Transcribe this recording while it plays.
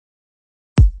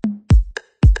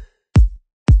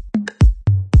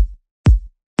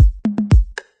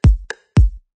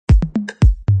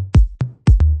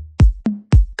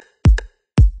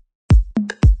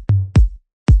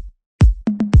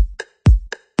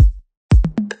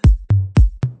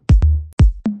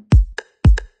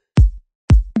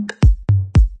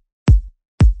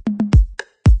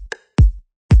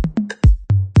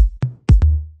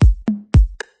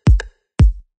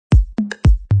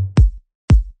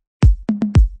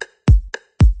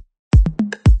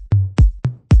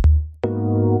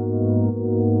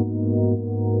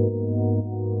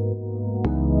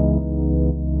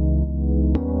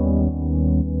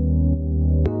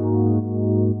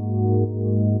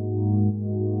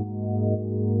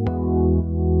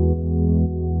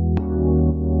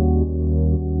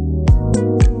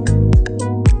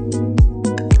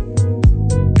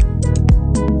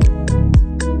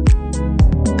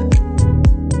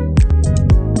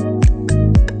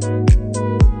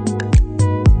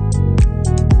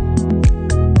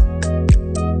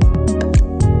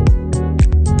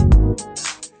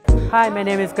Hi, my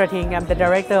name is Grating. I'm the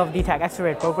director of DTAC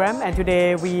Accelerate program, and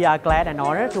today we are glad and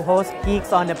honored to host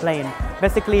Geeks on the Plane.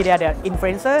 Basically, they are the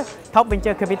influencers, top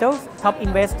venture capitals, top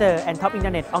investors, and top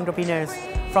internet entrepreneurs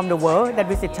from the world that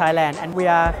visit Thailand, and we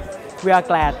are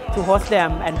glad to host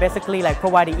them and basically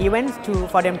provide the events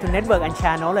for them to network and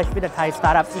share knowledge with the Thai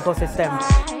startup ecosystem.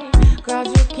 Cause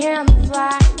you can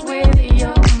fly with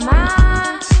your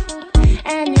mind,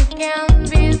 and you can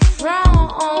be strong.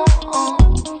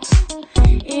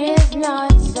 It's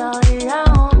not so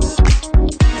long.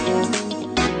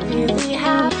 Feel the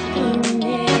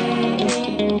happiness.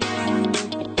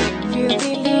 Feel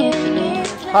the limit.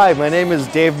 Hi, my name is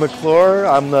Dave McClure.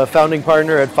 I'm the founding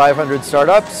partner at 500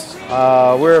 Startups.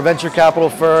 We're a venture capital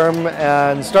firm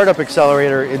and startup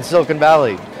accelerator in Silicon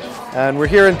Valley. And we're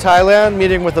here in Thailand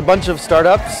meeting with a bunch of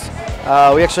startups.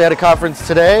 We actually had a conference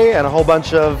today and a whole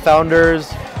bunch of founders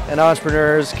and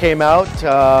entrepreneurs came out.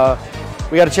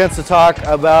 We got a chance to talk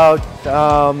about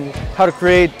how to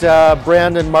create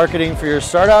brand and marketing for your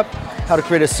startup, how to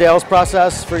create a sales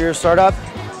process for your startup.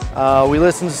 We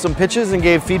listened to some pitches and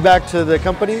gave feedback to the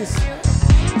companies.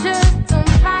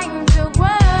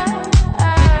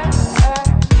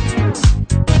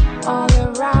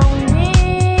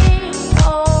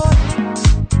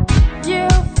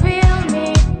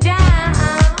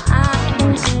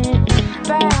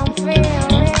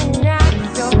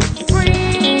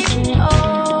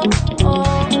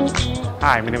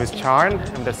 Hi, my name is Charn.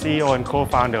 I'm the CEO and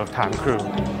co-founder of Time Crew.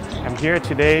 I'm here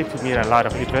today to meet a lot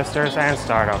of investors and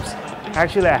startups.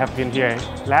 Actually, I have been here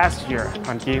last year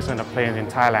on Geeks on the Plane in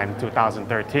Thailand in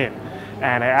 2013.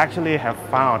 And I actually have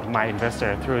found my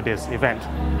investor through this event.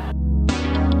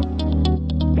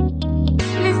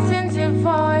 Listen to the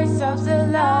voice of the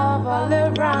love all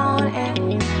around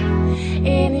and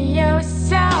in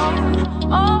yourself.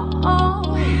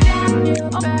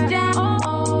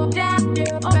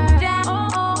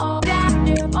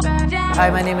 Hi,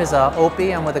 my name is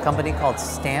Opie. I'm with a company called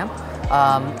Stamp.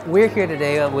 We're here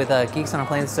today with Geeks on a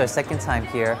Plane. This is our second time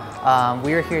here.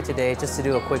 We're here today just to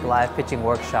do a quick live pitching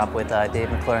workshop with Dave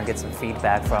McClure and get some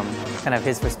feedback from kind of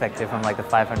his perspective from the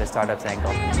 500 Startups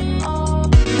angle.